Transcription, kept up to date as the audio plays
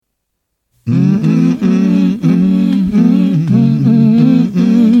Why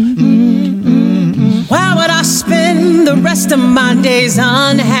would I spend the rest of my days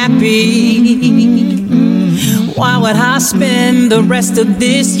unhappy? Why would I spend the rest of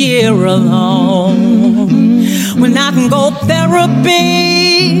this year alone? When I can go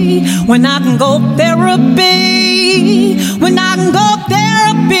therapy, when I can go therapy, when I can go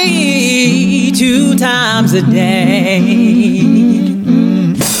therapy 2 times a day.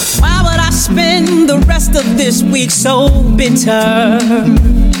 Why would I spend the rest of this week so bitter?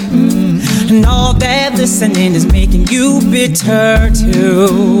 And all that listening is making you bitter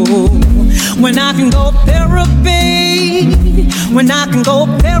too. When I can go therapy, when I can go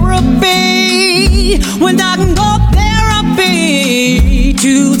therapy, when I can go therapy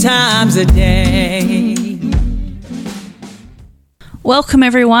 2 times a day. Welcome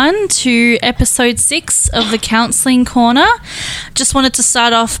everyone to episode 6 of the Counselling Corner. Just wanted to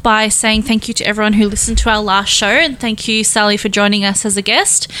start off by saying thank you to everyone who listened to our last show, and thank you, Sally, for joining us as a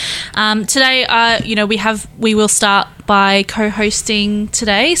guest. Today, we will start by co-hosting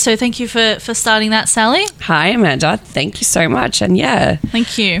today, so thank you for starting that, Sally. Hi, Amanda. Thank you so much, and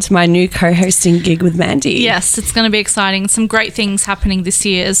thank you. It's my new co-hosting gig with Mandy. Yes, it's going to be exciting. Some great things happening this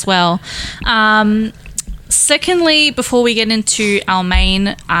year as well. Secondly, before we get into our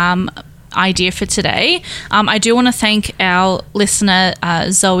main idea for today, I do want to thank our listener,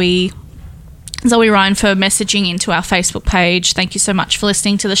 Zoe Ryan, for messaging into our Facebook page. Thank you so much for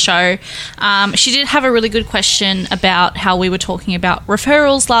listening to the show. She did have a really good question about how we were talking about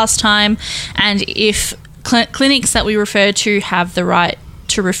referrals last time, and if clinics that we refer to have the right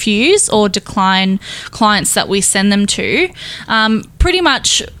to refuse or decline clients that we send them to. Pretty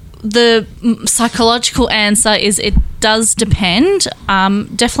much the psychological answer is it does depend,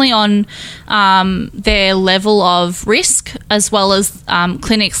 definitely on their level of risk as well as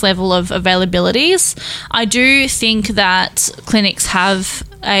clinics' level of availabilities. I do think that clinics have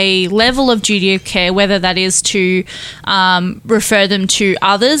a level of duty of care, whether that is to refer them to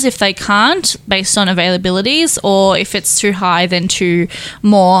others if they can't based on availabilities, or if it's too high, then to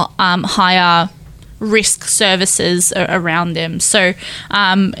more higher risk services around them. So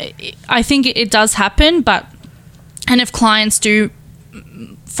I think it does happen, and if clients do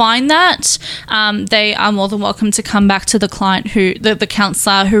find that, they are more than welcome to come back to the client the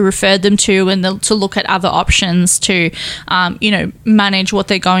counsellor who referred them to, and to look at other options to manage what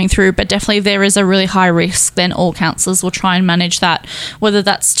they're going through. But definitely if there is a really high risk, then all counsellors will try and manage that, whether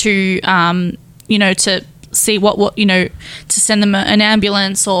that's to to see what to send them an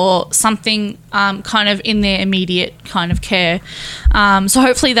ambulance or something kind of in their immediate kind of care. So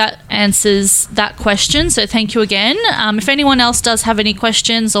hopefully that answers that question. So thank you again. If anyone else does have any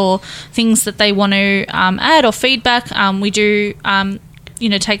questions or things that they want to add or feedback, we do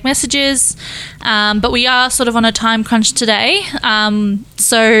take messages, but we are sort of on a time crunch today.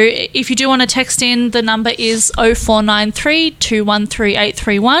 So if you do want to text in, the number is 0493 213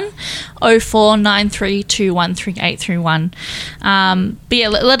 831, 0493 213 831. But yeah,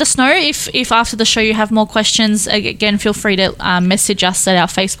 let us know if after the show you have more questions. Again, feel free to message us at our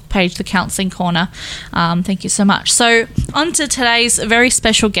Facebook page, The Counselling Corner. Thank you so much. So on to today's very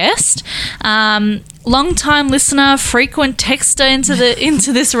special guest. Long-time listener, frequent texter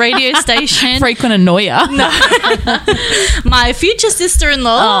into this radio station. Frequent annoyer. No. My future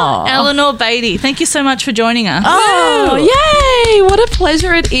sister-in-law, Eleanor Beatty. Thank you so much for joining us. Oh, yay! What a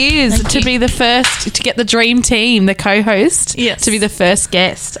pleasure it is to be the first, to get the dream team, the co-host, yes, to be the first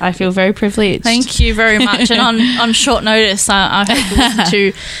guest. I feel very privileged. Thank you very much. And on short notice, I hope you listen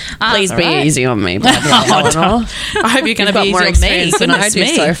to... Please be easy on me, by the way, Eleanor. I hope you're going to be easy more on me. than I do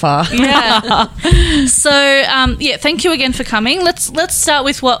so far. Yeah. So, thank you again for coming. Let's start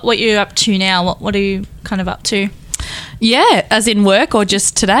with what you're up to now. What are you kind of up to? Yeah, as in work or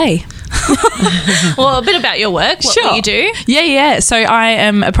just today? Well, a bit about your work, what you do. Yeah. So I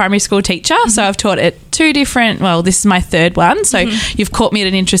am a primary school teacher, so I've taught at 2 different, this is my 3rd one, so you've caught me at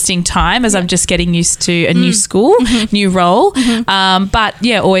an interesting time as I'm just getting used to a new school, new role. But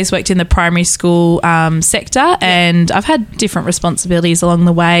yeah, always worked in the primary school sector, and I've had different responsibilities along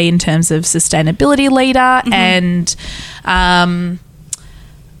the way in terms of sustainability leader and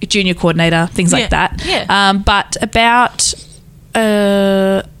junior coordinator, things like that. Yeah. But about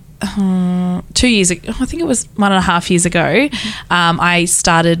 2 years ago, I think it was 1.5 years ago, I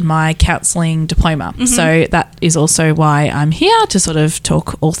started my counselling diploma. So that is also why I'm here, to sort of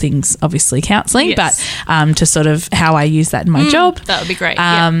talk all things, obviously, counselling, Yes. but to sort of how I use that in my job. That would be great.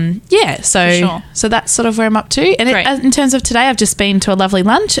 So sure. that's sort of where I'm up to. And Great. in terms of today, I've just been to a lovely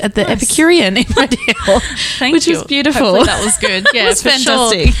lunch at the Epicurean in Red Hill, Thank which you. was beautiful. Hopefully that was good. Yeah, It was for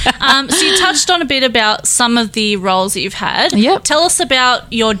fantastic. Sure. So you touched on a bit about some of the roles that you've had. Yep. Tell us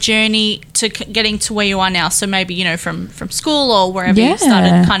about your journey to getting to where you are now. So maybe, you know, from school or wherever you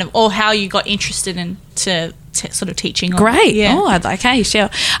started, kind of, or how you got interested into sort of teaching. Great. Yeah. Oh, okay, sure.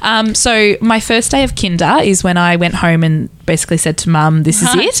 So my first day of kinder is when I went home and basically said to Mum, this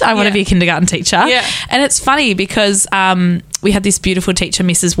is it. I want to be a kindergarten teacher. Yeah. And it's funny because we had this beautiful teacher,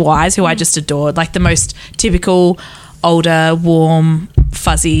 Mrs. Wise, who I just adored, like the most typical older, warm,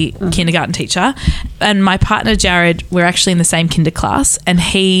 fuzzy kindergarten teacher. And my partner, Jared, we're actually in the same kinder class, and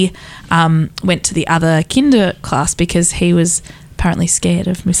he went to the other kinder class because he was apparently scared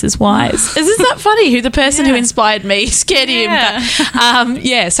of Mrs. Wise. Isn't that funny? Who the person who inspired me scared him. But,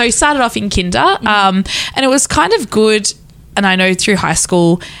 so he started off in kinder, and it was kind of good. And I know through high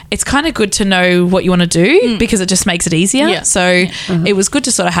school, it's kind of good to know what you want to do because it just makes it easier. Yeah. So it was good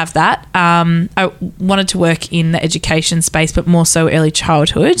to sort of have that. I wanted to work in the education space, but more so early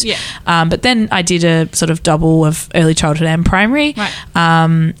childhood. Yeah. But then I did a sort of double of early childhood and primary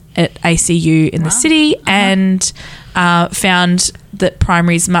at ACU in the city, and found that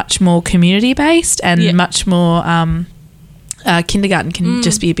primary is much more community based and much more kindergarten can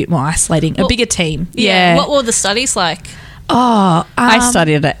just be a bit more isolating, a bigger team. Yeah. What were the studies like? I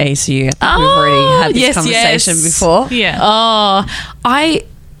studied at ACU. I think we've already had this conversation before. Yeah. Oh, I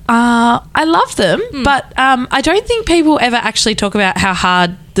love them, but I don't think people ever actually talk about how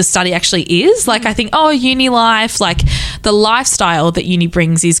hard the study actually is. Like, I think, uni life, like the lifestyle that uni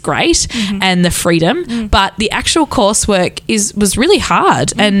brings is great and the freedom, but the actual coursework was really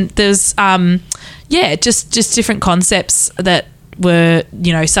hard, and there's just different concepts that were,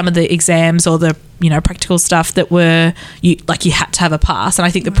 you know, some of the exams or the, you know, practical stuff that were you had to have a pass. And I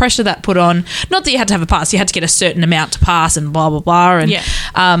think the pressure that put on, not that you had to have a pass, you had to get a certain amount to pass and blah, blah, blah. And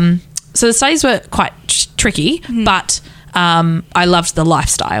so the studies were quite tricky, but I loved the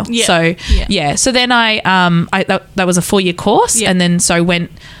lifestyle. So then I that was a 4-year course, and then so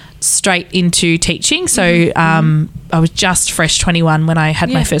went straight into teaching. So I was just fresh 21 when I had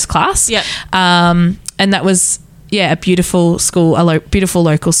my first class. And that was a beautiful school, beautiful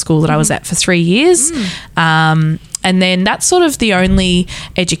local school that I was at for 3 years. And then that's sort of the only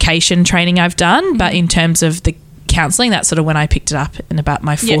education training I've done. But in terms of the counselling, that's sort of when I picked it up in about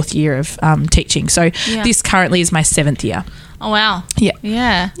my 4th year of teaching. So this currently is my 7th year. Oh, wow.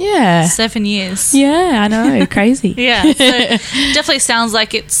 Yeah. 7 years. Yeah, I know. Crazy. So definitely sounds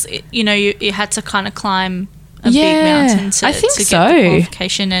like it's, you know, you had to kind of climb a big mountain to get the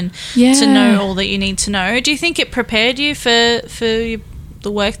qualification and to know all that you need to know. Do you think it prepared you for the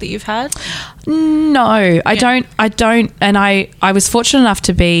work that you've had? No, I don't. And I was fortunate enough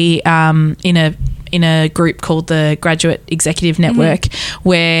to be in a group called the Graduate Executive Network,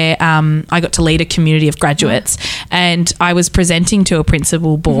 where I got to lead a community of graduates, and I was presenting to a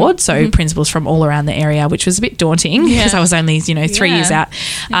principal board, so principals from all around the area, which was a bit daunting because I was only 3 years out,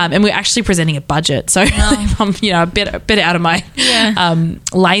 and we're actually presenting a budget, so I'm a bit out of my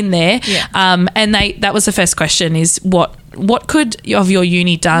lane there. And that was the first question: is what could of your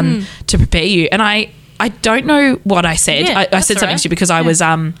uni done to prepare you? And I don't know what I said. I said something stupid because I was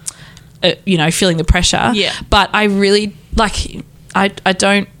feeling the pressure. But I really I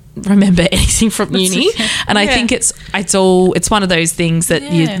don't remember anything from uni, and I think it's one of those things that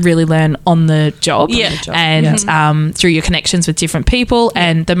you really learn on the job, and through your connections with different people,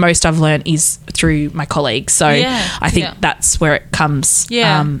 and the most I've learned is through my colleagues. So I think that's where it comes,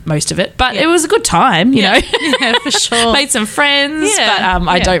 most of it. But it was a good time, you know. For sure. Made some friends, but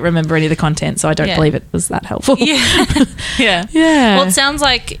I don't remember any of the content, so I don't believe it was that helpful. Well, it sounds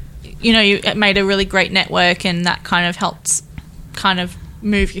like, you know, you made a really great network, and that kind of helped kind of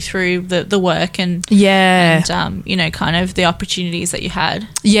move you through the work and you know, kind of the opportunities that you had.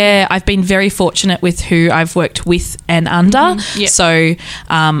 I've been very fortunate with who I've worked with and under. So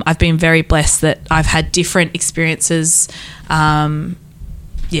I've been very blessed that I've had different experiences sort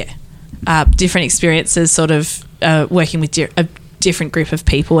of working with a different group of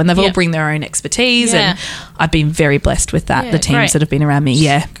people, and they've all bring their own expertise, and I've been very blessed with that, the teams that have been around me.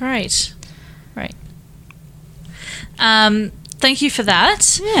 Great. Thank you for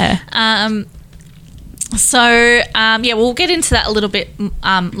that. We'll get into that a little bit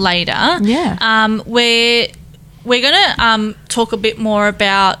later. we're going to talk a bit more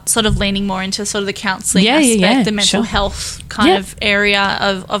about sort of leaning more into sort of the counselling aspect, the mental health kind of area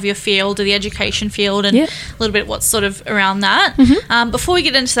of your field, or the education field, and a little bit what's sort of around that. Before we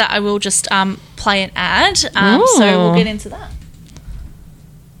get into that, I will just play an ad. So we'll get into that.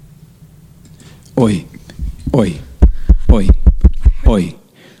 Oi, oi, oi, oi.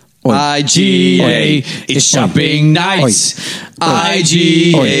 IGA, it's shopping nights.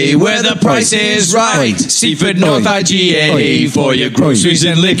 IGA, where the price is right. Seaford North IGA, for your groceries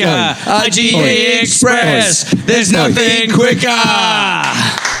and liquor. IGA Express, there's nothing quicker.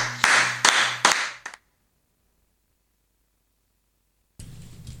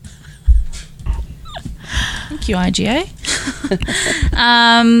 Thank you, IGA.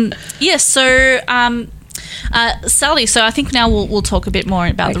 Sally, so I think now we'll talk a bit more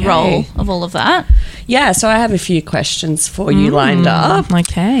about the role of all of that. Yeah, so I have a few questions for you lined up.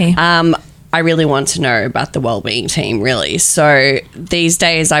 Okay. I really want to know about the wellbeing team, really. So these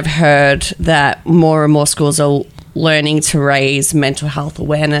days I've heard that more and more schools are learning to raise mental health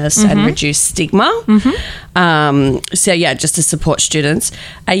awareness and reduce stigma. Just to support students.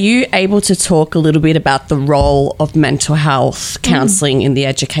 Are you able to talk a little bit about the role of mental health counselling in the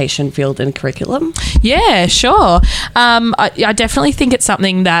education field and curriculum? Yeah, sure. I definitely think it's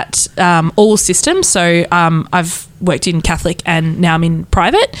something that all systems, so I've worked in Catholic and now I'm in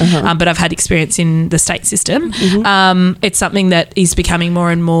private, but I've had experience in the state system. It's something that is becoming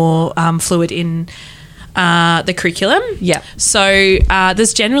more and more fluid in the curriculum. Yeah. So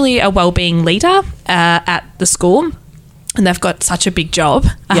there's generally a wellbeing leader at the school, and they've got such a big job.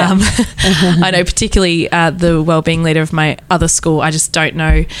 Yeah. I know particularly the wellbeing leader of my other school, I just don't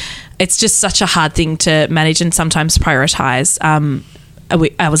know. It's just such a hard thing to manage and sometimes prioritise.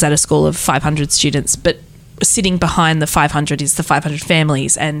 I was at a school of 500 students, but sitting behind the 500 is the 500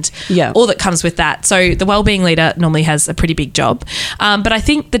 families and all that comes with that. So the wellbeing leader normally has a pretty big job. But I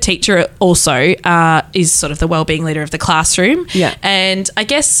think the teacher also is sort of the wellbeing leader of the classroom. Yeah. And I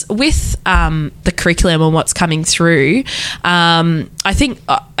guess with the curriculum and what's coming through, I think,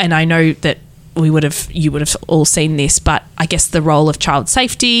 and I know that you would have all seen this, but I guess the role of child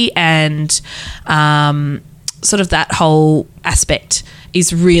safety and sort of that whole aspect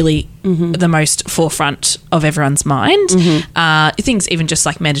is really the most forefront of everyone's mind. Things even just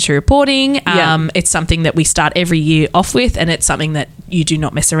like mandatory reporting. It's something that we start every year off with, and it's something that you do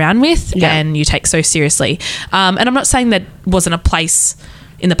not mess around with and you take so seriously. And I'm not saying that wasn't a place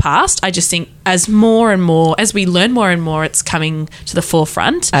in the past. I just think as we learn more and more, it's coming to the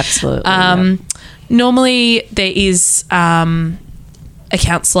forefront. Absolutely. Normally there is a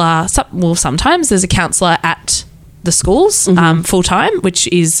counsellor, sometimes there's a counsellor at the schools full-time, which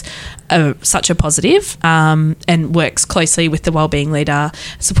is such a positive, and works closely with the wellbeing leader,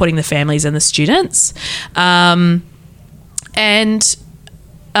 supporting the families and the students. And there's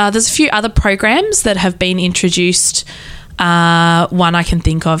a few other programs that have been introduced. One I can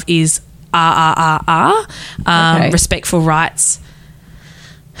think of is RRRR, Respectful Rights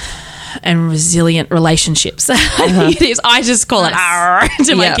and Resilient Relationships. It is. I just call it RRR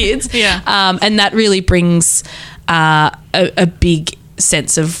to my kids. Yeah. And that really brings a big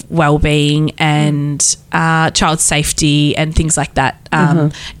sense of well-being and child safety and things like that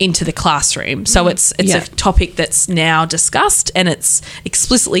into the classroom. So it's a topic that's now discussed and it's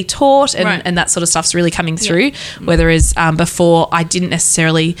explicitly taught and that sort of stuff's really coming through. Whereas before I didn't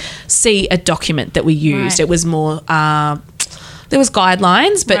necessarily see a document that we used. It was more there was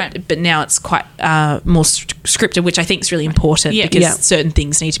guidelines, but now it's quite more scripted, which I think is really important because certain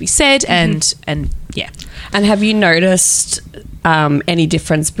things need to be said and. And have you noticed any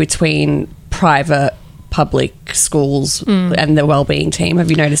difference between private, public schools and the wellbeing team? Have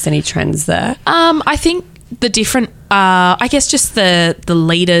you noticed any trends there? I think the different, I guess just the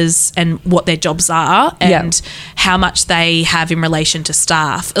leaders and what their jobs are and how much they have in relation to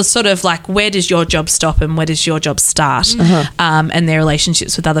staff. It's sort of like, where does your job stop and where does your job start, and their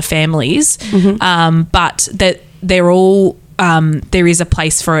relationships with other families. But that they're all, there is a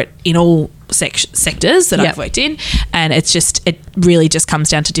place for it in all sectors that I've worked in, and it really just comes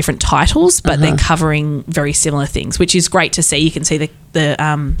down to different titles, but they're covering very similar things, which is great to see. You can see the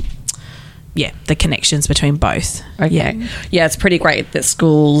connections between both. Okay. Yeah, it's pretty great that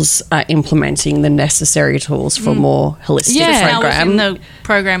schools are implementing the necessary tools for more holistic program. In the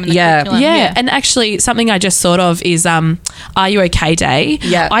program and the curriculum. Yeah, and actually something I just thought of is Are You OK Day?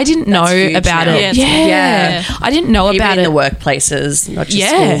 Yeah. I didn't know about it. Yeah. I didn't know about it. Even in the workplaces, not just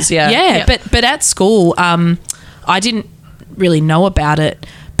schools. Yeah. But at school, I didn't really know about it.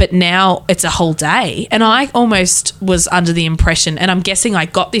 But now it's a whole day. And I almost was under the impression, and I'm guessing I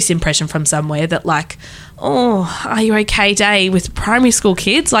got this impression from somewhere, that like, are you okay day with primary school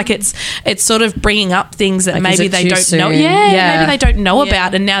kids. Like it's sort of bringing up things that Like, maybe is it they too don't soon? know. Yeah. Maybe they don't know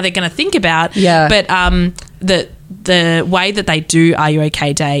about, and now they're going to think about. Yeah. But the way that they do Are You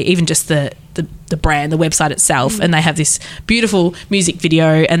OK Day, even just the brand, the website itself, and they have this beautiful music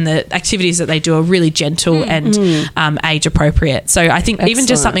video, and the activities that they do are really gentle and age appropriate. So I think even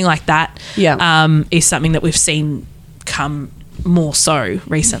just Excellent. something like that is something that we've seen come more so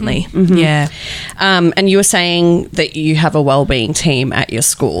recently. Yeah. And you were saying that you have a wellbeing team at your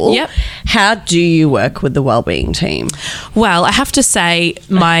school. Yep. How do you work with the wellbeing team? Well, I have to say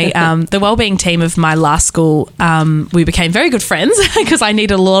my the wellbeing team of my last school, we became very good friends because I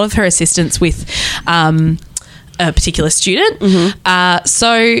needed a lot of her assistance with a particular student.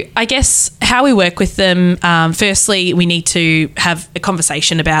 So I guess how we work with them, firstly, we need to have a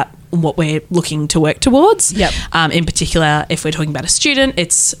conversation about what we're looking to work towards. Yep. In particular, if we're talking about a student,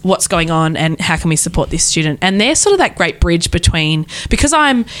 it's what's going on and how can we support this student. And they're sort of that great bridge between, because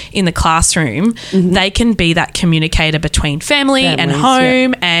I'm in the classroom, they can be that communicator between family and Families,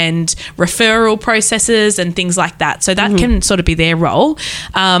 home and referral processes and things like that. So that can sort of be their role.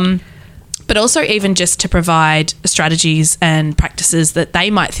 But also even just to provide strategies and practices that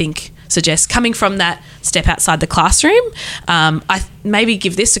they might suggest coming from that step outside the classroom. I maybe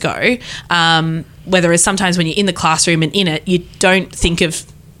give this a go. Whereas sometimes when you're in the classroom and in it, you don't think of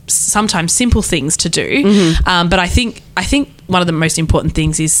sometimes simple things to do. But I think one of the most important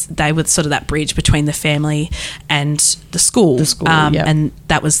things is they were sort of that bridge between the family and the school. And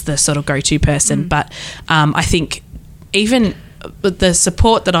that was the sort of go-to person. But I think even the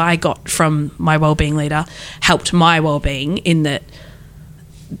support that I got from my wellbeing leader helped my wellbeing in that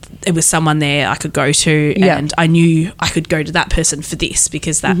it was someone there I could go to and I knew I could go to that person for this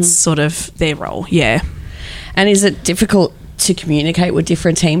because that's sort of their role. Yeah. And is it difficult to communicate with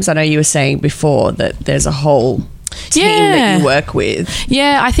different teams? I know you were saying before that there's a whole team that you work with.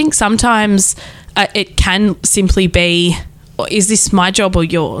 Yeah, I think sometimes it can simply be, is this my job or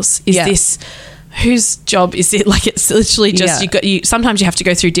yours? Is this... whose job is it? Like it's literally just sometimes you have to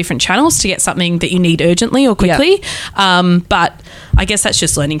go through different channels to get something that you need urgently or quickly. But I guess that's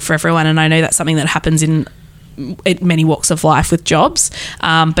just learning for everyone, and I know that's something that happens in many walks of life with jobs.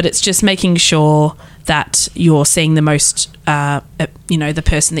 But it's just making sure that you're seeing the most, the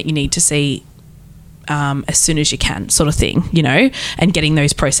person that you need to see as soon as you can, sort of thing, and getting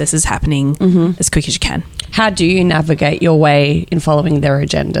those processes happening as quick as you can. How do you navigate your way in following their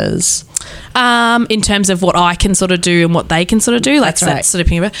agendas? In terms of what I can sort of do and what they can sort of do, like that sort of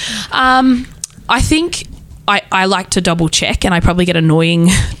thing. I think I like to double check, and I probably get annoying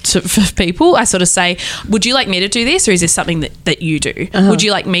for people. I sort of say, would you like me to do this, or is this something that you do? Would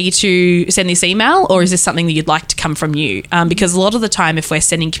you like me to send this email, or is this something that you'd like to come from you? Because a lot of the time, if we're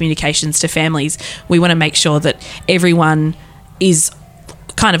sending communications to families, we want to make sure that everyone is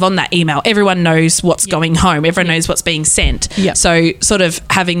kind of on that email. Everyone knows what's going home. Everyone knows what's being sent. So sort of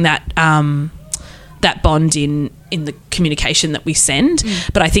having that that bond in the communication that we send.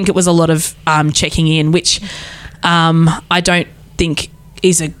 But I think it was a lot of checking in, which I don't think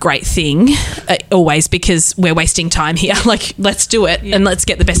is a great thing always, because we're wasting time here. Like, let's do it and let's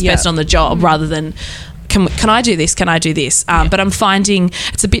get the best person on the job rather than can I do this? Can I do this? But I'm finding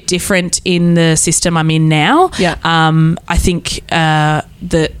it's a bit different in the system I'm in now. I think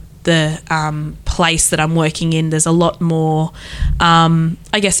the place that I'm working in, there's a lot more,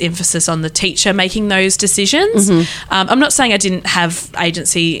 I guess, emphasis on the teacher making those decisions. I'm not saying I didn't have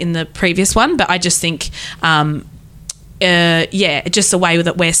agency in the previous one, but I just think, just the way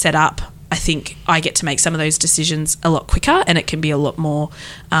that we're set up, I think I get to make some of those decisions a lot quicker, and it can be a lot more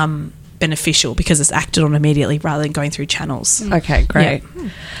beneficial because it's acted on immediately rather than going through channels. Okay, great.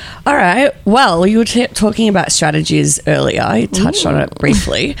 All right. Well, you were talking about strategies earlier. You touched on it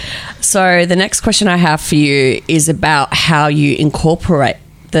briefly. So the next question I have for you is about how you incorporate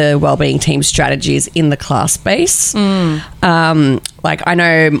the wellbeing team strategies in the class space. Like, I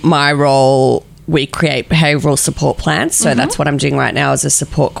know my role, we create behavioural support plans. So that's what I'm doing right now as a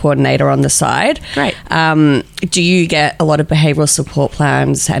support coordinator on the side. Great. Do you get a lot of behavioural support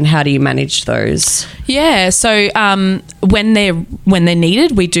plans, and how do you manage those? Yeah, so when they're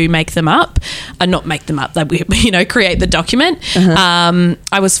needed, we do make them up. Not make them up, we create the document.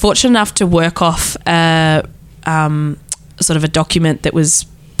 I was fortunate enough to work off sort of a document that was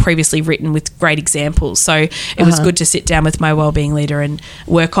previously written with great examples. So it was good to sit down with my wellbeing leader and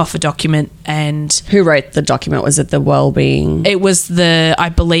work off a document. And who wrote the document? Was it the wellbeing? It was I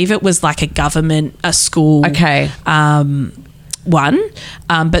believe it was like a government, a school. Okay. one,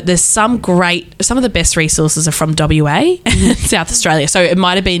 but there's some of the best resources are from WA and South Australia. So it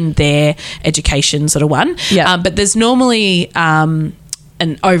might have been their education sort of one. Yeah. But there's normally an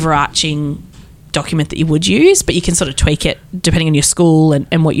overarching document that you would use, but you can sort of tweak it depending on your school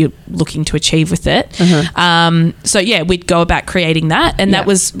and what you're looking to achieve with it. So yeah, we'd go about creating that, and that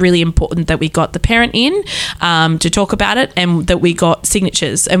was really important that we got the parent in to talk about it, and that we got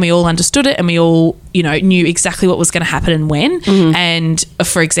signatures and we all understood it, and we all knew exactly what was going to happen and when. And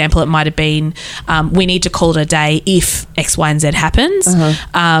for example, it might have been we need to call it a day if X, Y, and Z happens.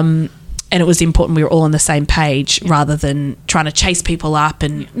 And it was important we were all on the same page rather than trying to chase people up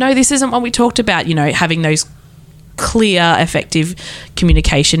and, no, this isn't what we talked about. Having those clear, effective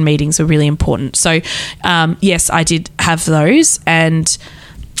communication meetings were really important. So, yes, I did have those. And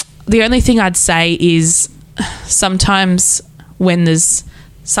the only thing I'd say is sometimes when there's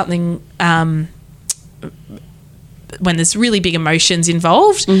something, when there's really big emotions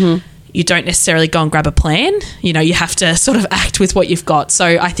involved, you don't necessarily go and grab a plan. You have to sort of act with what you've got. So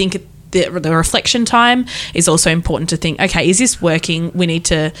I think the reflection time is also important to think, okay, is this working? We need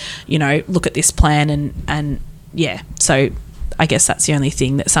to, look at this plan and yeah. So I guess that's the only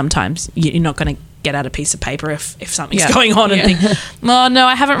thing that sometimes you're not going to get out a piece of paper if something's going on and think, oh, no,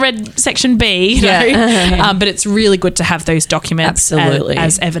 I haven't read section B, but it's really good to have those documents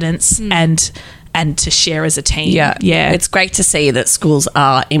as evidence and to share as a team. Yeah. It's great to see that schools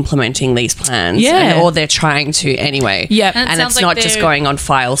are implementing these plans. Or they're trying to anyway. Yeah. And it's not just going on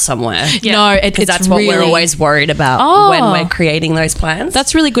file somewhere. No, because that's what we're always worried about when we're creating those plans.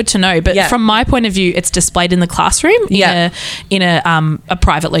 That's really good to know. But from my point of view, it's displayed in the classroom in a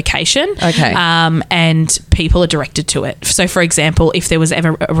private location. Okay. And people are directed to it. So, for example, if there was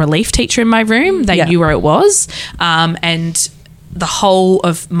ever a relief teacher in my room, they knew where it was. And the whole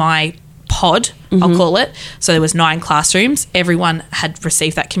of my pod, I'll call it. So there was 9 classrooms. Everyone had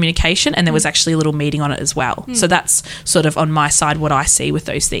received that communication, and there was actually a little meeting on it as well. So that's sort of on my side what I see with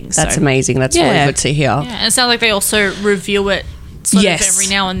those things. That's amazing. That's really good to hear. Yeah, it sounds like they also review it sort of every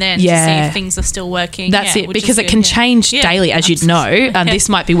now and then to see if things are still working. That's it, because it can change daily, as you'd know. This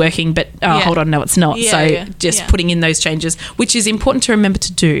might be working, but hold on, no, it's not. Just putting in those changes, which is important to remember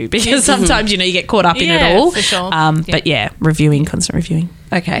to do, because sometimes, you get caught up in it all. For sure. But reviewing, constant reviewing.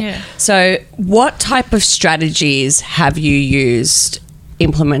 Okay. Yeah. So what type of strategies have you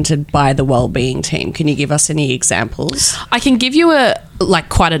implemented by the wellbeing team? Can you give us any examples? I can give you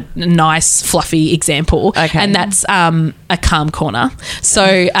quite a nice fluffy example, and that's a calm corner.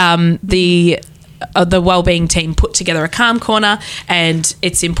 So the wellbeing team put together a calm corner, and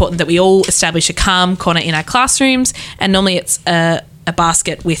it's important that we all establish a calm corner in our classrooms, and normally it's a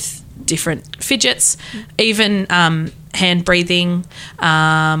basket with different fidgets, even hand breathing,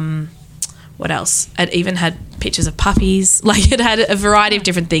 what else? It even had pictures of puppies. It had a variety of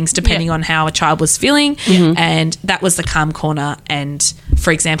different things depending on how a child was feeling. And that was the calm corner. And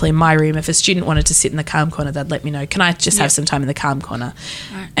for example, in my room, if a student wanted to sit in the calm corner, they'd let me know, can I just have some time in the calm corner?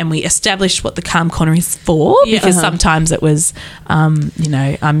 Right. And we established what the calm corner is for, because sometimes it was,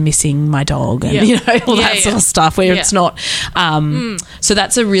 I'm missing my dog and, all that sort of stuff where it's not. So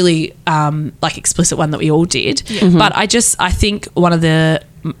that's a really explicit one that we all did. But I think one of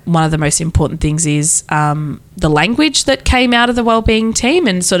the most important things is the language that came out of the wellbeing team,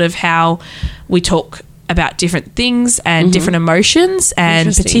 and sort of how we talk about different things and different emotions,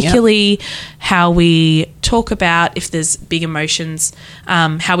 and particularly how we talk about if there's big emotions,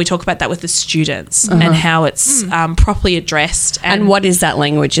 how we talk about that with the students and how it's properly addressed. And what is that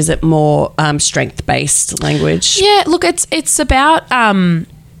language? Is it more strength-based language? Yeah, look, it's about,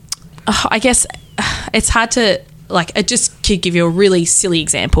 I guess it's hard to, I just could give you a really silly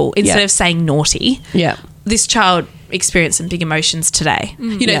example. Instead of saying naughty, this child experienced some big emotions today.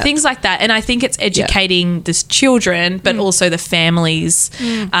 Things like that. And I think it's educating the children, but also the families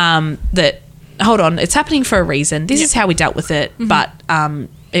that, hold on, it's happening for a reason. This is how we dealt with it. But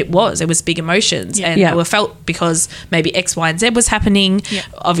it was big emotions, and they were felt because maybe X, Y, and Z was happening.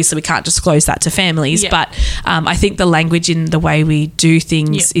 Obviously, we can't disclose that to families, but I think the language in the way we do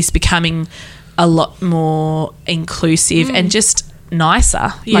things is becoming a lot more inclusive and just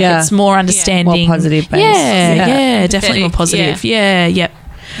nicer. It's more understanding. More positive based. Yeah, definitely more positive. Yeah.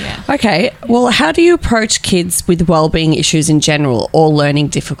 Okay. Well, how do you approach kids with wellbeing issues in general or learning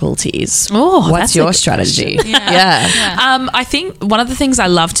difficulties? What's your strategy? I think one of the things I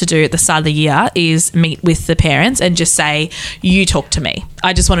love to do at the start of the year is meet with the parents and just say, you talk to me.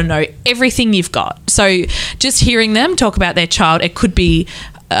 I just want to know everything you've got. So just hearing them talk about their child, it could be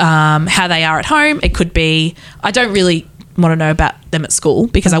how they are at home. It could be, I don't really want to know about them at school,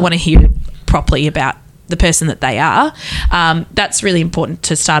 because I want to hear properly about the person that they are. That's really important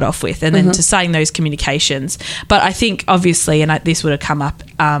to start off with, and then to starting those communications. But I think obviously, and this would have come up,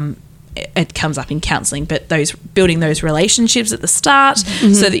 it comes up in counselling, but building those relationships at the start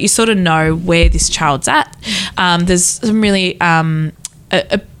so that you sort of know where this child's at. There's some really a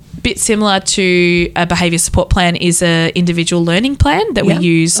bit similar to a behaviour support plan is a individual learning plan that we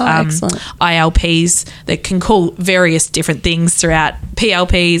use, ILPs that can call various different things throughout,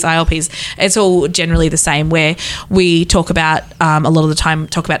 PLPs, ILPs. It's all generally the same, where we talk about, a lot of the time,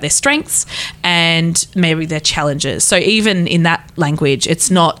 talk about their strengths and maybe their challenges. So even in that language,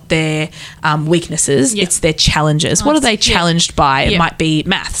 it's not their weaknesses, it's their challenges. What are they challenged by? It might be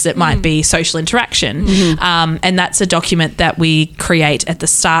maths, it might be social interaction. And that's a document that we create at the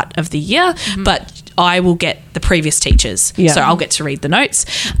start of the year, but I will get the previous teachers. So I'll get to read the notes.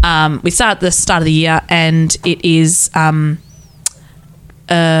 We start at the start of the year, and it is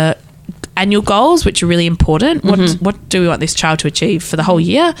annual goals, which are really important. What do we want this child to achieve for the whole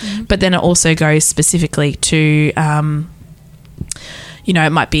year? But then it also goes specifically to,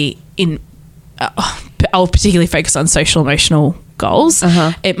 it might be in, I'll particularly focus on social emotional goals.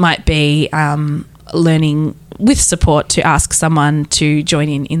 It might be learning with support to ask someone to join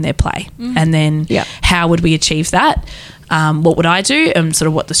in their play. And then how would we achieve that? What would I do? And sort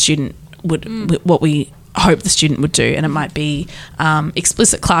of what the student would, what we hope the student would do. And it might be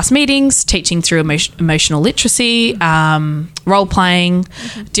explicit class meetings, teaching through emotional literacy, role playing,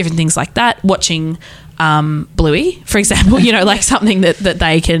 different things like that, watching Bluey, for example, like something that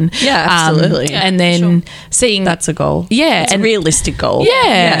they can. Absolutely. And then seeing. That's a goal. Yeah. It's a realistic goal.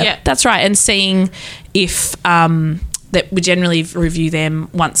 Yeah, that's right. And seeing if that we generally review them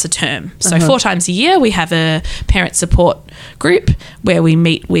once a term. So 4 times a year we have a parent support group where we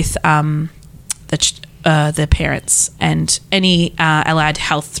meet with the parents, and any allied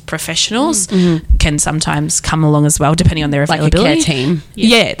health professionals can sometimes come along as well, depending on their availability. Like a care team.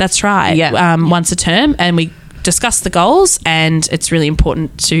 Yeah, that's right. Yeah. Once a term, and we discuss the goals, and it's really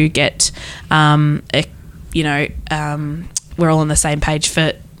important to get, we're all on the same page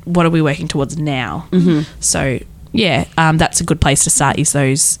for what are we working towards now. So that's a good place to start, is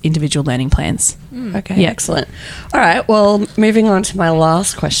those individual learning plans. Okay, excellent. All right, well, moving on to my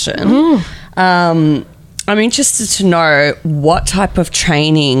last question. I'm interested to know what type of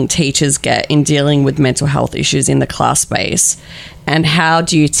training teachers get in dealing with mental health issues in the class space, and how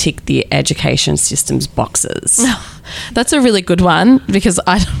do you tick the education system's boxes? That's a really good one, because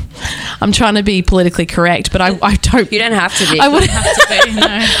I'm trying to be politically correct, but I don't. You don't have to be. I wouldn't have to be.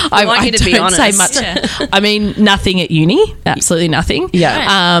 No. I want you to be honest. Say much. I mean, nothing at uni. Absolutely nothing.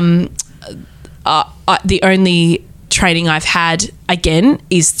 Yeah. The only training I've had, again,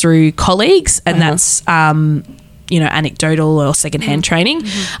 is through colleagues, and that's anecdotal or secondhand training.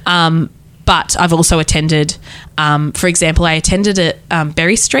 But I've also attended, for example, I attended at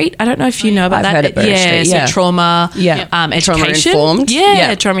Berry Street. I don't know if you know about that. I've heard of Berry Street. So trauma education.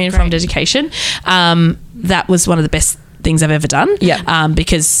 Trauma-informed. Trauma-informed education. That was one of the best things I've ever done.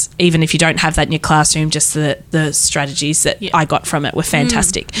 Because even if you don't have that in your classroom, just the strategies that I got from it were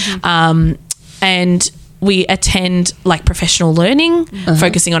fantastic. And we attend like professional learning,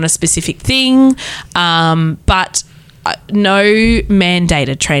 focusing on a specific thing, but no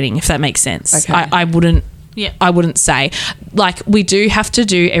mandated training, if that makes sense. Okay. I wouldn't say. Like, we do have to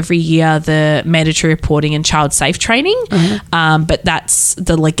do every year the mandatory reporting and child safe training, but that's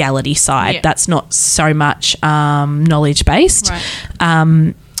the legality side. That's not so much knowledge based.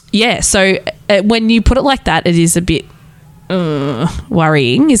 Right. So when you put it like that, it is a bit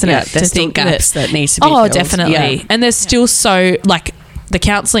worrying, isn't it? There's still gaps that need to be filled. Definitely. And there's still so, like, the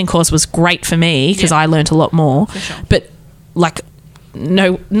counselling course was great for me because I learnt a lot more. For sure. But, like,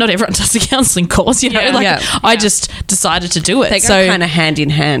 no, not everyone does a counselling course, I just decided to do it. They go kind of hand in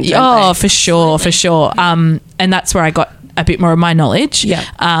hand, don't they? For sure. And that's where I got a bit more of my knowledge.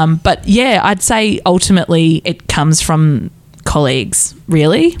 But, I'd say ultimately it comes from colleagues,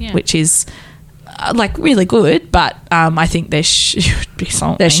 really, which is really good, but I think there should be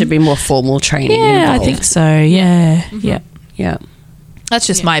something. There should be more formal training involved. I think so. Yeah. That's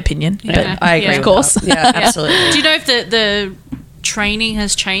just my opinion, but I agree. Of course, absolutely. Do you know if the training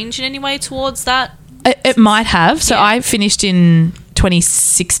has changed in any way towards that? It might have. So I finished in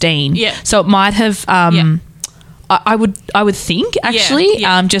 2016. So it might have. I would think, actually,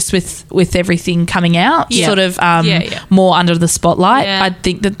 just with everything coming out, sort of more under the spotlight. I'd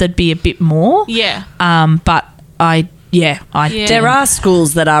think that there'd be a bit more. But there are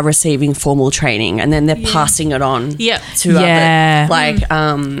schools that are receiving formal training, and then they're passing it on to other, like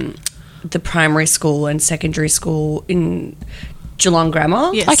the primary school and secondary school in Geelong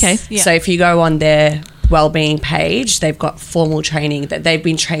Grammar. Okay. So if you go on their wellbeing page, they've got formal training that they've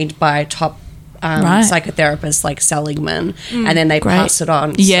been trained by top psychotherapists like Seligman, and then they pass it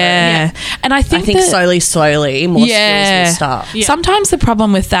on. Yeah. And I think slowly more skills will start. Yeah. Sometimes the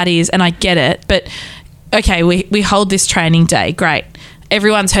problem with that is, and I get it, but okay, we hold this training day, great.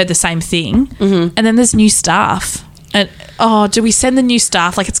 Everyone's heard the same thing, and then there's new staff. And, do we send the new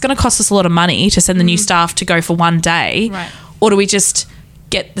staff? Like, it's going to cost us a lot of money to send the new staff to go for one day. Right. Or do we just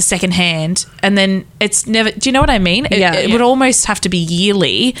get the second hand and then it's never... Do you know what I mean? It would almost have to be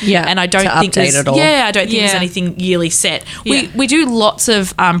yearly. Yeah, and I don't think there's... it all. Yeah, I don't think there's anything yearly set. Yeah. We do lots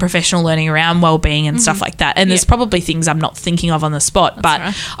of professional learning around wellbeing and stuff like that. And there's probably things I'm not thinking of on the spot, but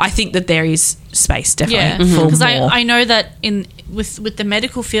I think that there is space definitely for more. Because I know that with the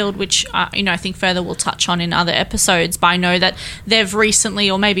medical field, which I think further we'll touch on in other episodes, but I know that they've recently,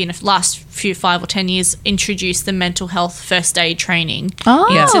 or maybe in the last few 5 or 10 years, introduced the mental health first aid training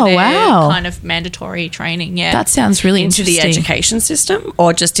into their kind of mandatory training. Yeah, that sounds really into interesting. the education system,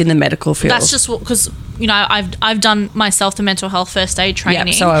 or just in the medical field. That's just because I've done myself the mental health first aid training.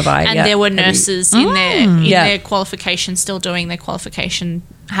 Yeah, so have I. And there were nurses in their qualification still doing their qualification,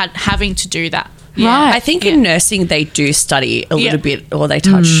 having to do that. Yeah. Right. I think in nursing they do study a little bit, or they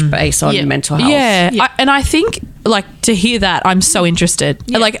touch base on mental health. Yeah. And I think, like, to hear that, I'm so interested.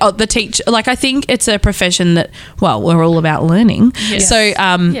 Yeah. Like, the teacher, like, I think it's a profession that, well, we're all about learning. Yes. So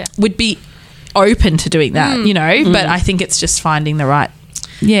would be open to doing that, but I think it's just finding the right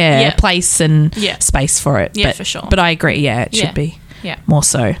place and space for it. Yeah, for sure. But I agree, it should be more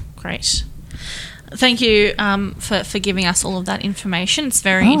so. Great. Thank you for giving us all of that information. It's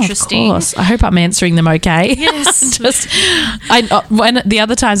very interesting. Of course. I hope I'm answering them okay. Yes. When the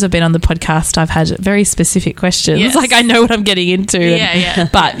other times I've been on the podcast, I've had very specific questions. Yes. Like, I know what I'm getting into.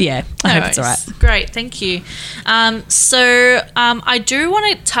 But, I hope it's all right. Great. Thank you. So I do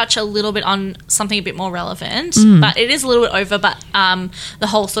want to touch a little bit on something a bit more relevant, but it is a little bit over, but the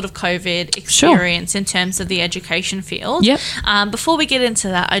whole sort of COVID experience in terms of the education field. Yep. Before we get into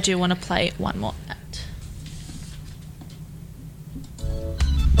that, I do want to play one more ad.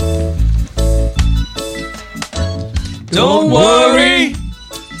 Don't worry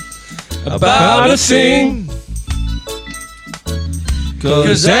about a thing,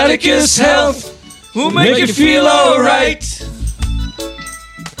 'cause Atticus Health will make you feel alright.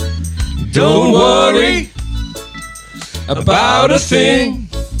 Don't worry about a thing,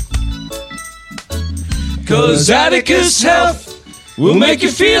 'cause Atticus Health will make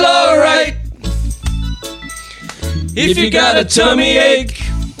you feel alright. If you got a tummy ache,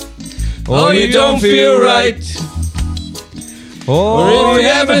 or you don't feel right, or if you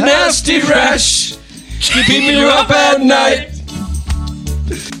have a nasty rash keeping you up at night,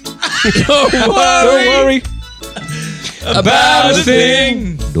 don't worry about a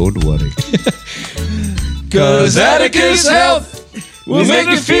thing. Don't worry. 'Cause Atticus Health will make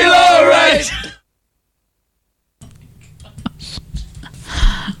you feel alright.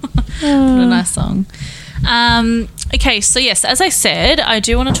 What a nice song. Okay, so yes, as I said, I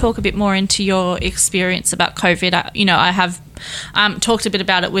do want to talk a bit more into your experience about COVID. I have talked a bit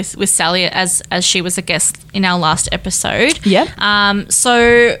about it with Sally as she was a guest in our last episode. Yep.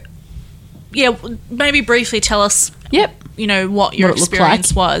 So, maybe briefly tell us. Yep. What your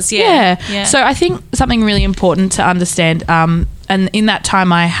experience was. Yeah. So I think something really important to understand, and in that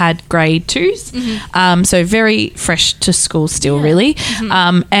time I had grade 2s, so very fresh to school still, really.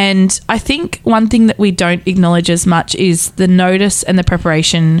 And I think one thing that we don't acknowledge as much is the notice and the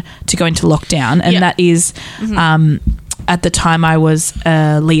preparation to go into lockdown, and that is at the time I was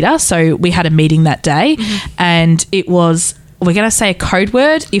a leader, so we had a meeting that day, and it was... We're going to say a code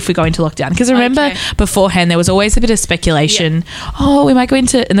word if we go into lockdown. Because remember, beforehand, there was always a bit of speculation. Oh, we might go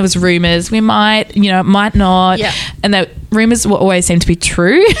into... And there was rumours. We might, might not. Yeah. And the rumours always seemed to be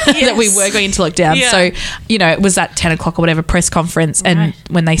true that we were going into lockdown. Yeah. So, it was at 10 o'clock or whatever, press conference, and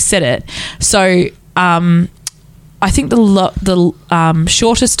when they said it. So, I think the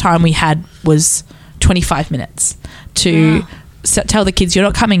shortest time we had was 25 minutes to tell the kids, you're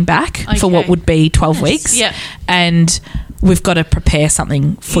not coming back for what would be 12 weeks. Yeah. And... we've got to prepare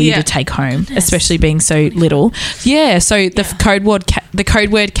something for you to take home, especially being so little. Yeah, so the code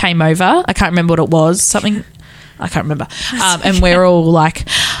word came over. I can't remember what it was. Something I can't remember. And we're all like,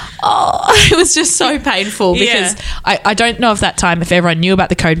 it was just so painful because I don't know if that time if everyone knew about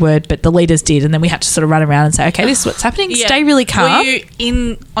the code word, but the leaders did, and then we had to sort of run around and say, okay, this is what's happening. Stay really calm. Were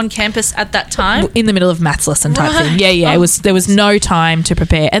you on campus at that time? In the middle of maths lesson type thing. Yeah. There was no time to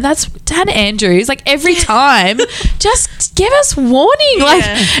prepare, and that's Dan Andrews. Like every time, just give us warning.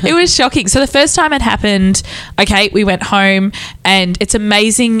 Like it was shocking. So the first time it happened, okay, we went home, and it's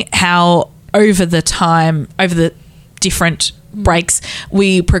amazing how over the different breaks,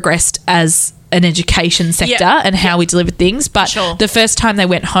 we progressed as an education sector and how we delivered things. But the first time they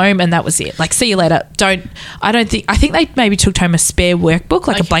went home, and that was it. Like, see you later. I think they maybe took home a spare workbook,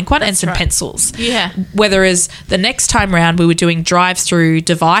 like a blank one, and some pencils. Yeah. Whereas the next time round, we were doing drive-through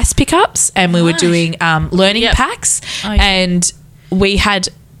device pickups, and we were doing learning packs, and we had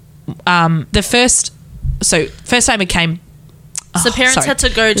the first time it came. So parents had to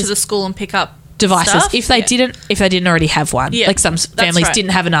go to the school and pick up devices stuff? if they didn't already have one. Like some families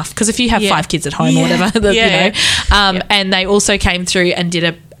didn't have enough, because if you have 5 kids at home or whatever, and they also came through and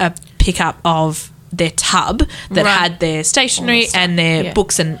did a pickup of their tub that had their stationery and their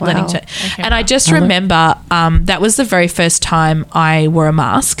books and learning to. And I just remember that was the very first time I wore a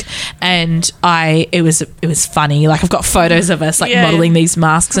mask, and it was funny. Like, I've got photos of us modelling these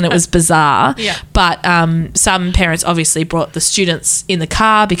masks, and it was bizarre. But some parents obviously brought the students in the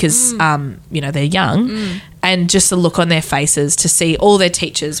car because they're young. And just the look on their faces to see all their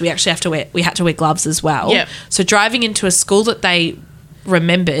teachers. We had to wear gloves as well. So driving into a school that they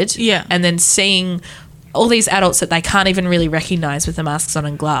remembered, and then seeing all these adults that they can't even really recognise with the masks on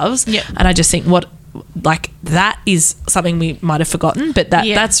and gloves, and I just think that is something we might have forgotten, but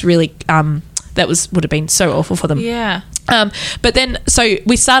that's really would have been so awful for them. But then, so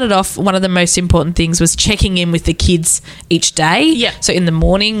we started off, one of the most important things was checking in with the kids each day. So in the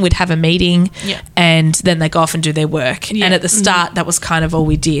morning, we'd have a meeting, and then they go off and do their work. And at the start, that was kind of all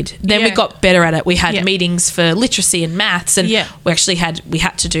we did. Then we got better at it. We had meetings for literacy and maths, and we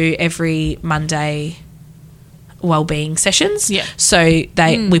had to do every Monday wellbeing sessions. So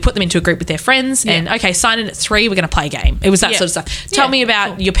we put them into a group with their friends, and sign in at 3, we're going to play a game. It was that sort of stuff. Tell me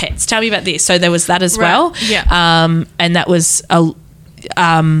about your pets. Tell me about this. So there was that as well. And that was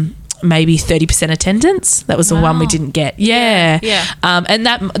maybe 30% attendance. That was the one we didn't get. And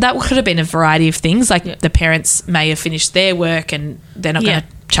that could have been a variety of things. Like the parents may have finished their work and they're not going to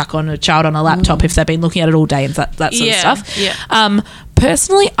chuck on a child on a laptop if they've been looking at it all day and that sort of stuff.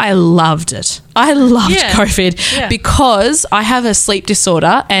 Personally, I loved it. I loved COVID because I have a sleep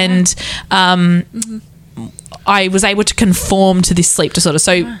disorder, and I was able to conform to this sleep disorder.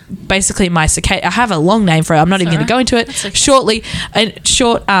 So basically my I have a long name for it. I'm not even going to go into it. Shortly,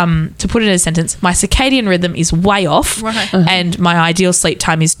 to put it in a sentence, my circadian rhythm is way off, and my ideal sleep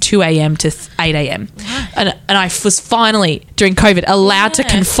time is 2 a.m. to 8 a.m. And I was finally, during COVID, allowed to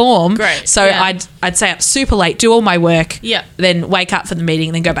conform. So I'd stay up super late, do all my work, then wake up for the meeting,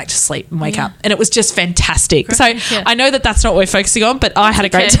 and then go back to sleep and wake up. And it was just fantastic. So I know that that's not what we're focusing on, but I had a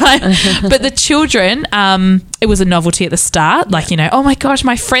great time. But the children, it was a novelty at the start, oh my gosh,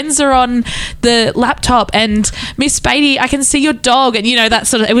 my friends are on the laptop, and Miss Beatty, I can see your dog, and that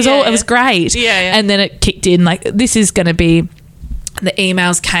sort of, it was it was great. And then it kicked in, this is going to be, the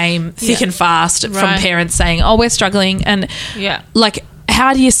emails came thick and fast from parents saying, we're struggling, and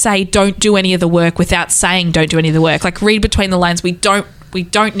how do you say don't do any of the work without saying don't do any of the work? Read between the lines. We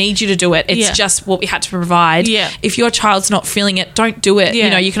don't need you to do it. It's just what we had to provide. If your child's not feeling it, don't do it.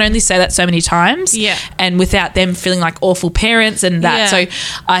 You can only say that so many times. And without them feeling like awful parents and that. So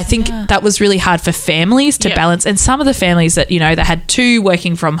I think that was really hard for families to balance. And some of the families that, they had 2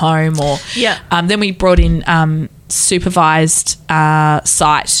 working from home, or then we brought in supervised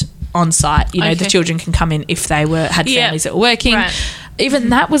site on site. The children can come in if they had families that were working. Even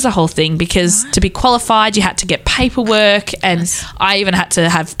that was a whole thing, because to be qualified, you had to get paperwork, and I even had to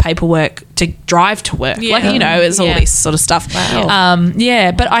have paperwork to drive to work. It was all this sort of stuff.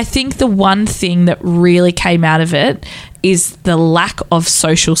 But I think the one thing that really came out of it is the lack of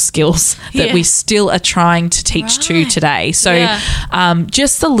social skills that we still are trying to teach to today. So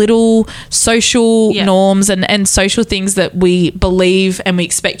just the little social norms and social things that we believe and we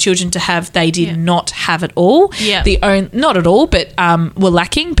expect children to have, they did not have at all. Not at all, but were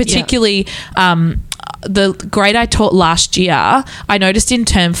lacking, particularly the grade I taught last year, I noticed in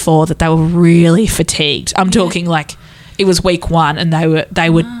term 4 that they were really fatigued. I'm talking it was week 1 and they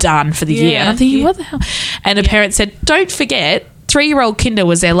were done for the year. And I'm thinking, what the hell? And a parent said, don't forget, 3-year-old kinder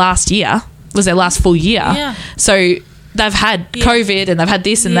was their last full year. So they've had COVID and they've had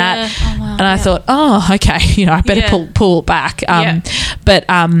this and that. And I thought, okay, I better pull it back. But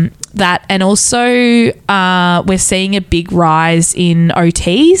that, and also we're seeing a big rise in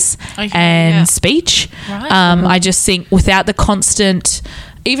OTs and speech. I just think without the constant,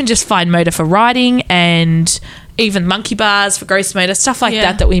 even just fine motor for writing, and even monkey bars for gross motor, stuff like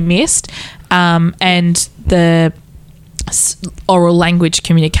that we missed, and the oral language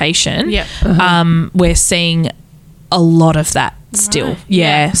communication, we're seeing a lot of that still. Right.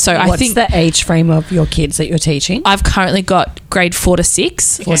 Yeah. So I What's think the age frame of your kids that you're teaching? I've currently got grade 4 to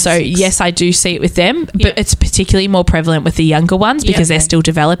 6. Okay. So yes, I do see it with them, but Yeah. it's particularly more prevalent with the younger ones because they're still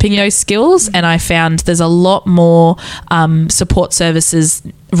developing those skills. And I found there's a lot more support services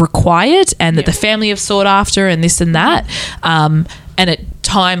required, and that the family have sought after, and this and that. And it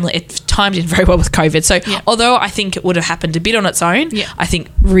timed in very well with COVID. So although I think it would have happened a bit on its own, I think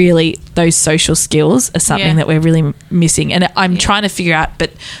really those social skills are something that we're really missing. And I'm trying to figure out,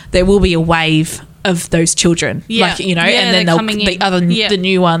 but there will be a wave of those children, and then the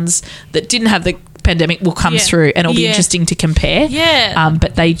new ones that didn't have the pandemic will come through, and it'll be interesting to compare.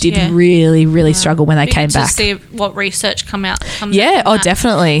 But they did really, really struggle when they came back. To see what research comes out.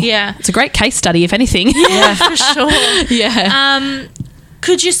 Definitely. Yeah, it's a great case study, if anything. Yeah, for sure. Yeah.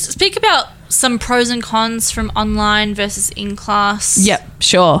 Could you speak about some pros and cons from online versus in-class? Yep,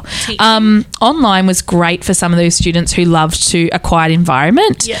 sure. teaching? Online was great for some of those students who loved to a quiet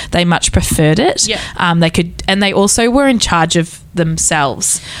environment. Yeah. They much preferred it. Yeah. They also were in charge of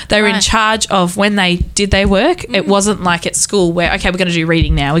themselves. They were in charge of when they did their work. It wasn't like at school where, okay, we're going to do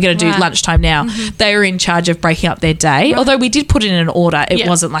reading now, we're going to do lunchtime now. They were in charge of breaking up their day. Although we did put it in an order, it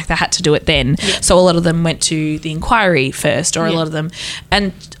wasn't like they had to do it then. So a lot of them went to the inquiry first, or a lot of them.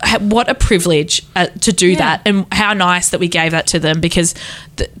 And what a privilege to do that, and how nice that we gave that to them, because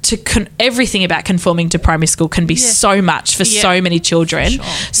everything about conforming to primary school can be so much for so many children.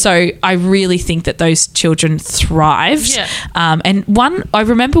 So I really think that those children thrived. And I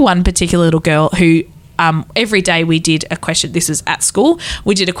remember one particular little girl who every day we did a question. This was at school.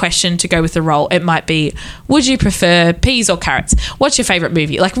 We did a question to go with the role. It might be, would you prefer peas or carrots? What's your favourite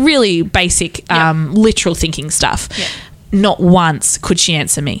movie? Like really basic, literal thinking stuff. Not once could she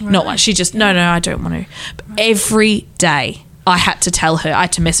answer me. Not once. She just, no, I don't want to. But every day I had to tell her, I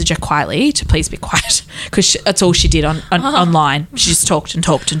had to message her quietly to please be quiet, because that's all she did online. She just talked and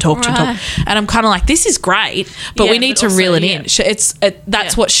talked and talked and talked. And I'm kind of like, this is great, but we need to reel it in.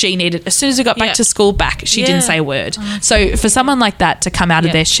 That's what she needed. As soon as we got back to school, she didn't say a word. So for someone like that to come out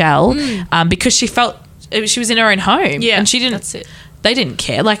of their shell, because she felt she was in her own home, and she didn't. That's it. They didn't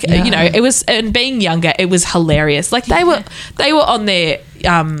care. Like, it was, and being younger, it was hilarious. Like they were on their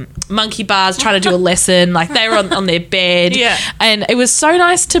monkey bars trying to do a lesson. Like they were on their bed. And it was so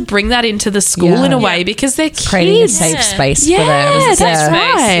nice to bring that into the school in a way, because they're kids. Creating a safe space for them. Yeah, that's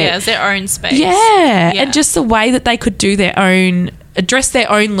right. Yeah, it's their own space. Yeah. And just the way that they could do address their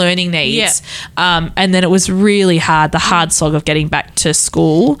own learning needs. And then it was really hard, the hard slog of getting back to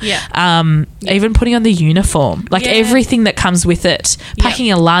school. Even putting on the uniform, like everything that comes with it,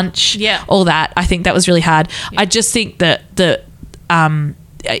 packing a lunch, all that. I think that was really hard. I just think that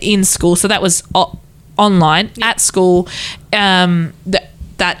in school, so that was online, at school,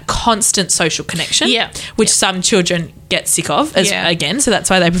 that constant social connection, which some children get sick of again, so that's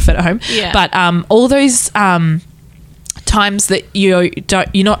why they prefer it at home. But all those times that you're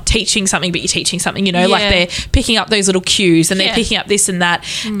not teaching something, but you're teaching something, like they're picking up those little cues, and they're picking up this and that,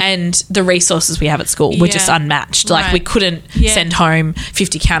 and the resources we have at school were just unmatched. Like we couldn't send home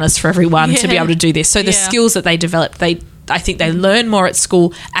 50 counters for everyone to be able to do this. So the skills that they developed, I think they learn more at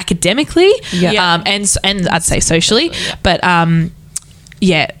school academically, and I'd say socially, but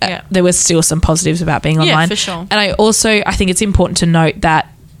there was still some positives about being online. For sure. And I think it's important to note that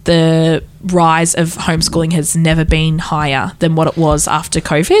the rise of homeschooling has never been higher than what it was after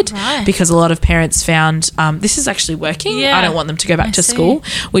COVID, because a lot of parents found this is actually working. I don't want them to go back to school,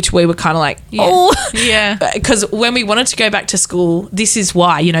 which we were kind of like, because when we wanted to go back to school, this is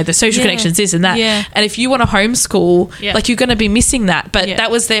why, the social connections, this and that. And if you want to homeschool, like you're going to be missing that. But that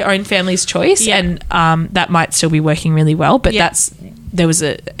was their own family's choice, and that might still be working really well. But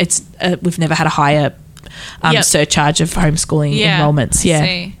we've never had a higher surcharge of homeschooling enrollments. I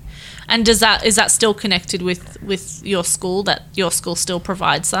see. And is that still connected with your school, that your school still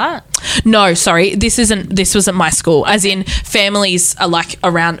provides that? No, sorry, this wasn't my school. As in, families are like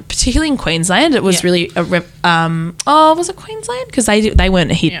around, particularly in Queensland. It was really was it Queensland? Because they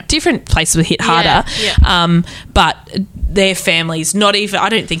weren't hit. Yeah. Different places were hit harder. But their families, not even. I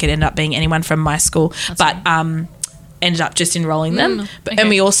don't think it ended up being anyone from my school, ended up just enrolling them. And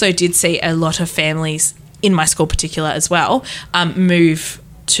we also did see a lot of families in my school, particular as well, move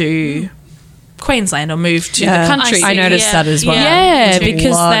to Queensland or move to the country. I noticed that as well. Yeah,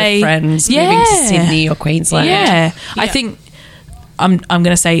 because they friends moving to Sydney or Queensland. Yeah. I think I'm going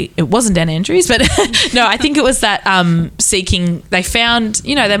to say it wasn't Dan Andrews, but no, I think it was that seeking. They found,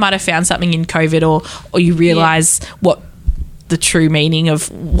 they might have found something in COVID, or you realise what the true meaning of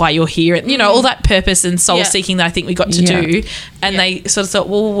why you're here, and you know, all that purpose and soul seeking that I think we got to do, and they sort of thought,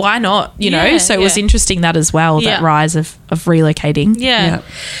 well, why not, you know? So it was interesting that as well, that rise of relocating.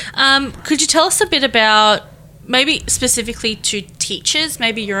 Could you tell us a bit about, maybe specifically to teachers,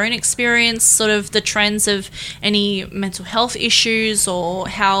 maybe your own experience, sort of the trends of any mental health issues, or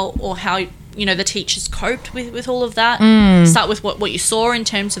how you know the teachers coped with all of that? Start with what you saw in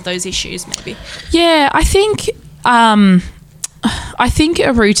terms of those issues, maybe. I think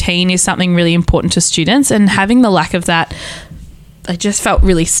a routine is something really important to students, and having the lack of that, they just felt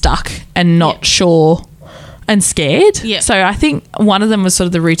really stuck and not sure and scared. So I think one of them was sort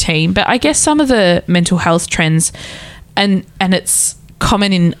of the routine, but I guess some of the mental health trends, and it's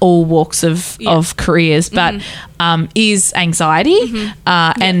common in all walks of careers, but is anxiety.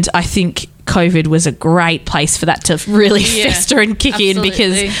 And I think COVID was a great place for that to really fester and kick in,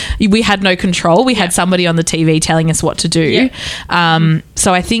 because we had no control. We had somebody on the TV telling us what to do.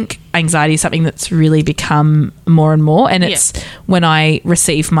 So I think anxiety is something that's really become more and more, and it's when I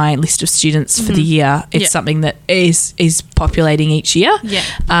receive my list of students for the year, it's something that is populating each year.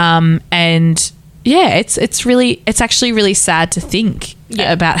 And it's actually really sad to think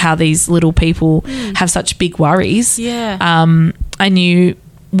about how these little people have such big worries. And you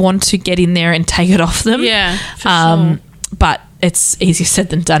want to get in there and take it off them. For sure. But it's easier said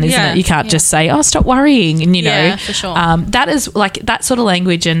than done, isn't it? You can't just say, oh, stop worrying. And, you know, for sure. That is like that sort of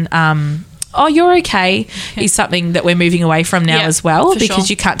language, and oh, you're okay is something that we're moving away from now as well, because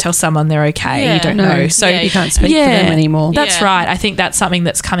you can't tell someone they're okay. You don't know. So you can't speak for them anymore. That's right. I think that's something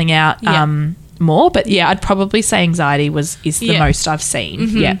that's coming out more. But, I'd probably say anxiety is the most I've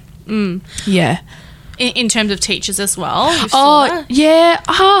seen. In terms of teachers as well? Look,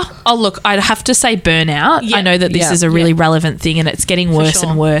 I'd have to say burnout. I know that this is a really relevant thing, and it's getting worse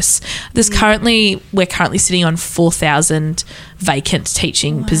and worse. We're currently sitting on 4,000 vacant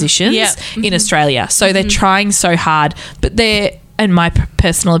teaching positions in Australia. So they're trying so hard, but they're, in my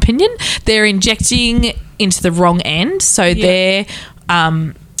personal opinion, they're injecting into the wrong end. So they're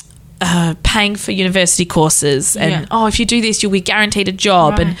paying for university courses, and if you do this, you'll be guaranteed a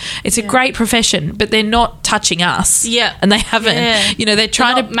job, and it's a great profession, but they're not touching us. And they haven't. You know, they're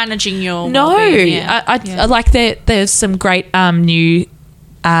trying to managing your well-being. I like there's some great new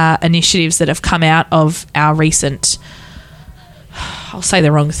initiatives that have come out of our recent, I'll say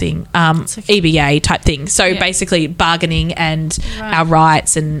the wrong thing, EBA type thing. So basically bargaining and our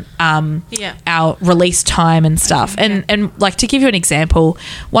rights and our release time and stuff. And like, to give you an example,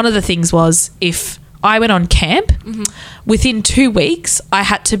 one of the things was, if I went on camp, within 2 weeks I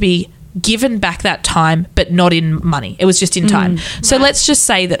had to be given back that time, but not in money. It was just in time. So let's just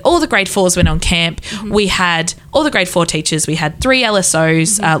say that all the grade 4s went on camp. We had all the grade 4 teachers. We had 3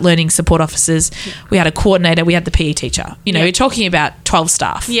 LSOs, learning support officers. We had a coordinator. We had the PE teacher. You know, you're talking about 12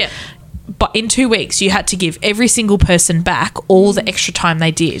 staff. But in 2 weeks, you had to give every single person back all the extra time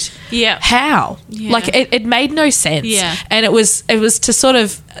they did. How? Like, it made no sense. And it was to sort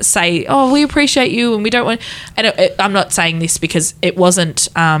of say, oh, we appreciate you, and we don't want. And I'm not saying this because it wasn't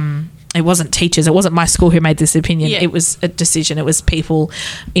teachers. It wasn't my school who made this opinion. It was a decision. It was people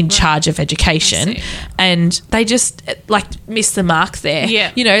in charge of education, and they just missed the mark there.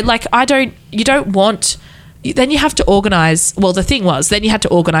 You know, like, you don't want. Then you have to organise. Well, the thing was, then you had to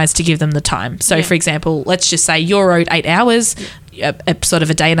organise to give them the time. So, for example, let's just say you're owed 8 hours, sort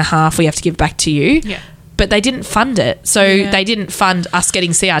of a day and a half we have to give back to you. But they didn't fund it. So they didn't fund us getting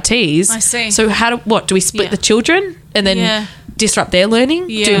CRTs. I see. So do we split the children and then disrupt their learning?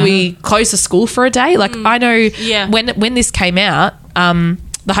 Do we close the school for a day? Like, I know when this came out,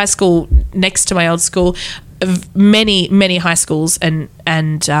 the high school next to my old school, many high schools and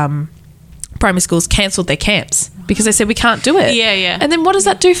primary schools cancelled their camps because they said we can't do it. And then what does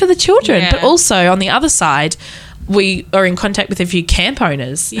that do for the children? But also, on the other side, we are in contact with a few camp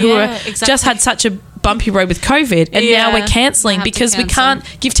owners who just had such a bumpy road with COVID, and now we're cancelling because we can't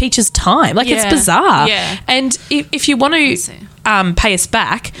give teachers time. Like, it's bizarre. And if you want to pay us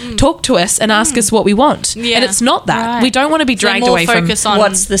back, talk to us and ask us what we want. And it's not that. We don't want to be dragged away from.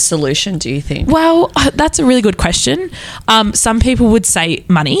 What's the solution, do you think? Well, that's a really good question. Some people would say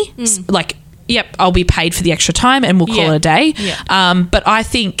money, like, yep, I'll be paid for the extra time and we'll call it a day. But I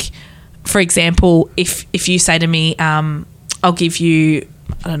think, for example, if you say to me, I'll give you,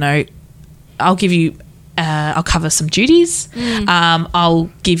 I don't know, I'll cover some duties. I'll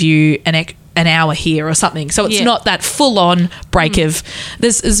give you an hour here or something. So it's not that full-on break of...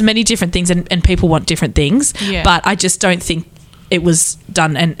 There's many different things, and people want different things. But I just don't think it was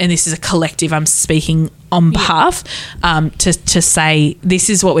done, and this is a collective, I'm speaking on behalf, to say this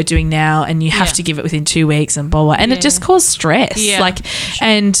is what we're doing now, and you have to give it within 2 weeks, and blah blah, and it just caused stress.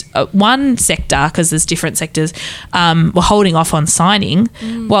 And one sector, because there's different sectors, were holding off on signing,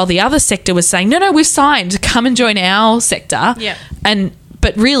 while the other sector was saying, no, we've signed, come and join our sector.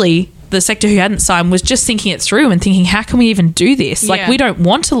 But really, the sector who hadn't signed was just thinking it through and thinking, how can we even do this? Like, we don't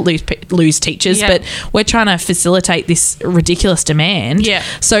want to lose teachers, but we're trying to facilitate this ridiculous demand.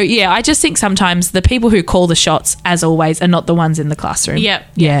 So, I just think sometimes the people who call the shots, as always, are not the ones in the classroom.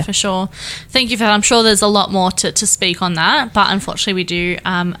 Yeah, for sure. Thank you for that. I'm sure there's a lot more to speak on that, but unfortunately we do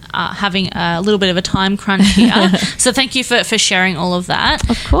having a little bit of a time crunch here. So thank you for sharing all of that.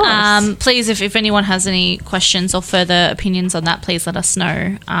 Of course. Please, if anyone has any questions or further opinions on that, please let us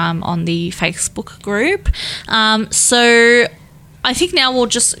know on the Facebook group. So I think now we'll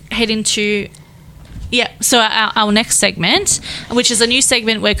just head into our next segment, which is a new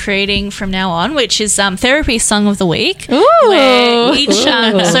segment we're creating from now on, which is Therapy Song of the Week. Where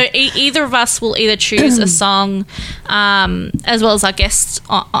either of us will either choose a song, as well as our guests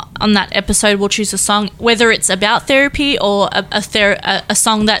on that episode will choose a song, whether it's about therapy or a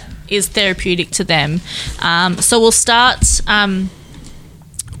song that is therapeutic to them. So we'll start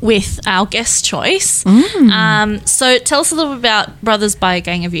with our guest choice. So tell us a little bit about Brothers by a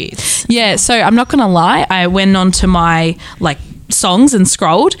Gang of Youths. Yeah, so I'm not going to lie. I went on to my songs and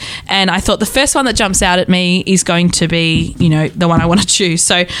scrolled, and I thought the first one that jumps out at me is going to be, the one I want to choose.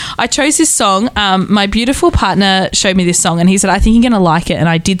 So I chose this song. My beautiful partner showed me this song and he said, I think you're going to like it, and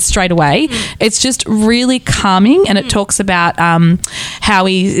I did straight away. It's just really calming, and it talks about how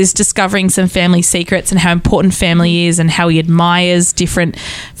he is discovering some family secrets and how important family is and how he admires different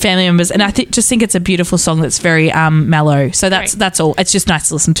family members, and I just think it's a beautiful song that's very mellow. So that's all. It's just nice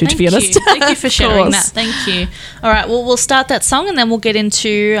to listen to be honest. Thank you for sharing that. Thank you. All right, well, we'll start that song and then we'll get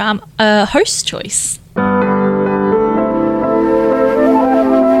into a host choice.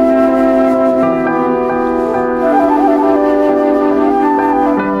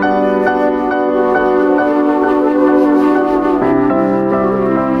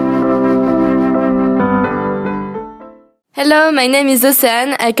 Hello, my name is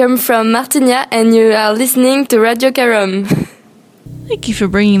Océane. I come from Martigna and you are listening to Radio Carom. Thank you for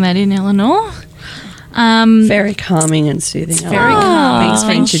bringing that in, Eleanor. Very calming and soothing. Very calming. Thanks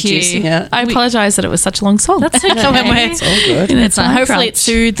for introducing it. I apologise that it was such a long song. That's okay. It's all good. Hopefully it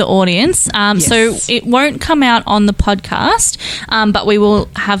soothed the audience. So it won't come out on the podcast, but we will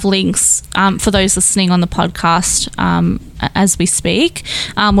have links for those listening on the podcast as we speak.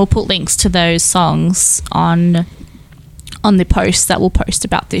 We'll put links to those songs on the post that we'll post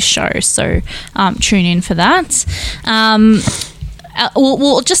about this show. So tune in for that.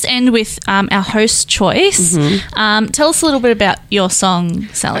 We'll just end with our host choice. Tell us a little bit about your song,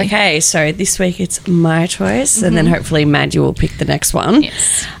 Sally. Okay, so this week it's my choice, and then hopefully Maddie will pick the next one.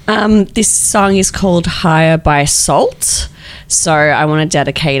 Yes. This song is called Higher by Salt. So I want to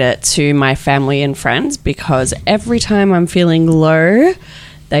dedicate it to my family and friends, because every time I'm feeling low,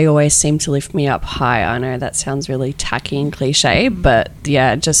 they always seem to lift me up high. I know that sounds really tacky and cliche, but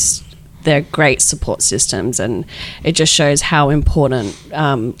they're great support systems, and it just shows how important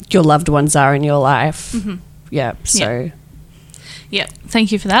your loved ones are in your life.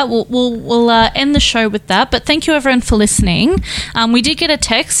 Thank you for that. We'll end the show with that, but thank you everyone for listening. We did get a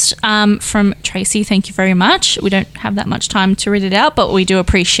text from Tracy. Thank you very much. We don't have that much time to read it out, but we do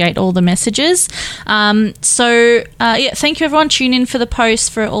appreciate all the messages. Thank you everyone. Tune in for the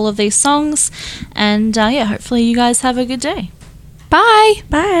post for all of these songs, and hopefully you guys have a good day. Bye.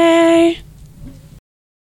 Bye.